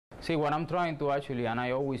See, what I'm trying to actually, and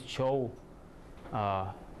I always show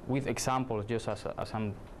with examples, just as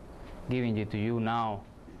I'm giving it to you now,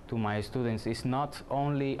 to my students, it's not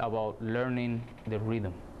only about learning the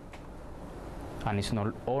rhythm, and it's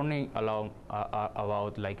not only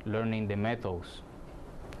about like learning the methods.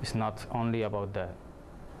 It's not only about that.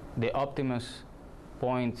 The optimus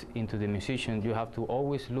point into the musician, you have to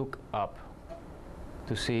always look up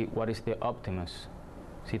to see what is the optimus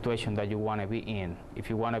situation that you want to be in. If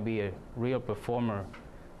you want to be a real performer,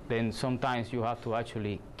 then sometimes you have to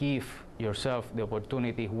actually give yourself the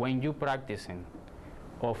opportunity when you're practicing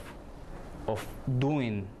of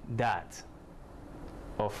doing that,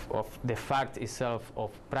 of the fact itself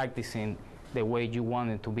of practicing the way you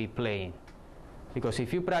want it to be playing. Because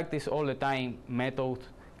if you practice all the time method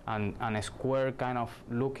and a square kind of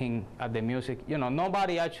looking at the music, you know,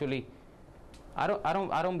 nobody actually, I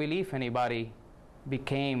don't believe anybody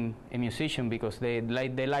became a musician because they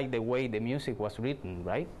like the way the music was written,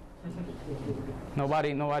 right?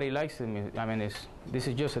 Nobody likes the music. I mean, this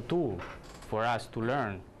is just a tool for us to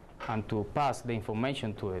learn and to pass the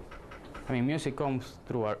information to it. I mean, music comes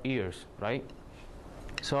through our ears, right?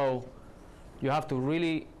 So you have to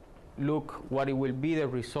really look what it will be the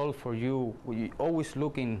result for you. You're always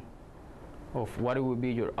looking of what it will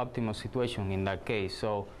be your optimal situation in that case.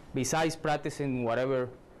 So besides practicing whatever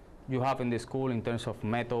you have in the school in terms of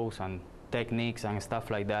methods and techniques and stuff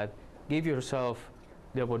like that, give yourself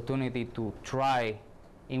the opportunity to try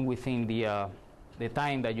in within the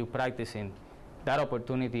time that you're practicing that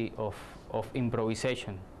opportunity of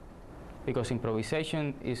improvisation, because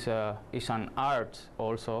improvisation is an art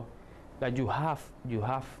also that you have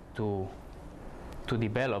to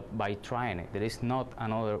develop by trying it. There is not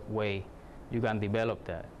another way you can develop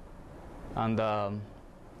that, and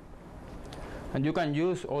you can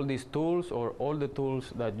use all these tools or all the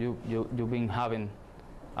tools that you've been having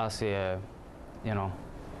as a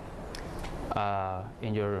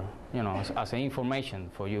in your as an information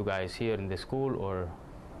for you guys here in the school or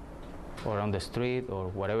on the street or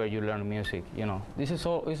whatever you learn music. This is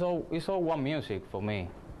all it's all one music for me.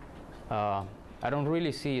 I don't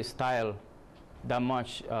really see a style that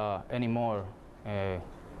much anymore,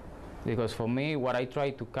 because for me what I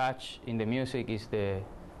try to catch in the music is the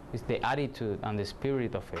attitude and the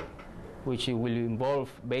spirit of it, which it will involve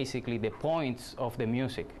basically the points of the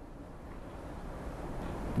music.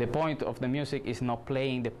 The point of the music is not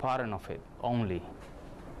playing the pattern of it only.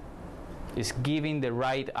 It's giving the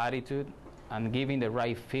right attitude and giving the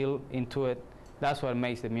right feel into it. That's what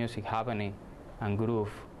makes the music happening and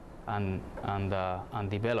groove and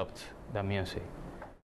developed the music.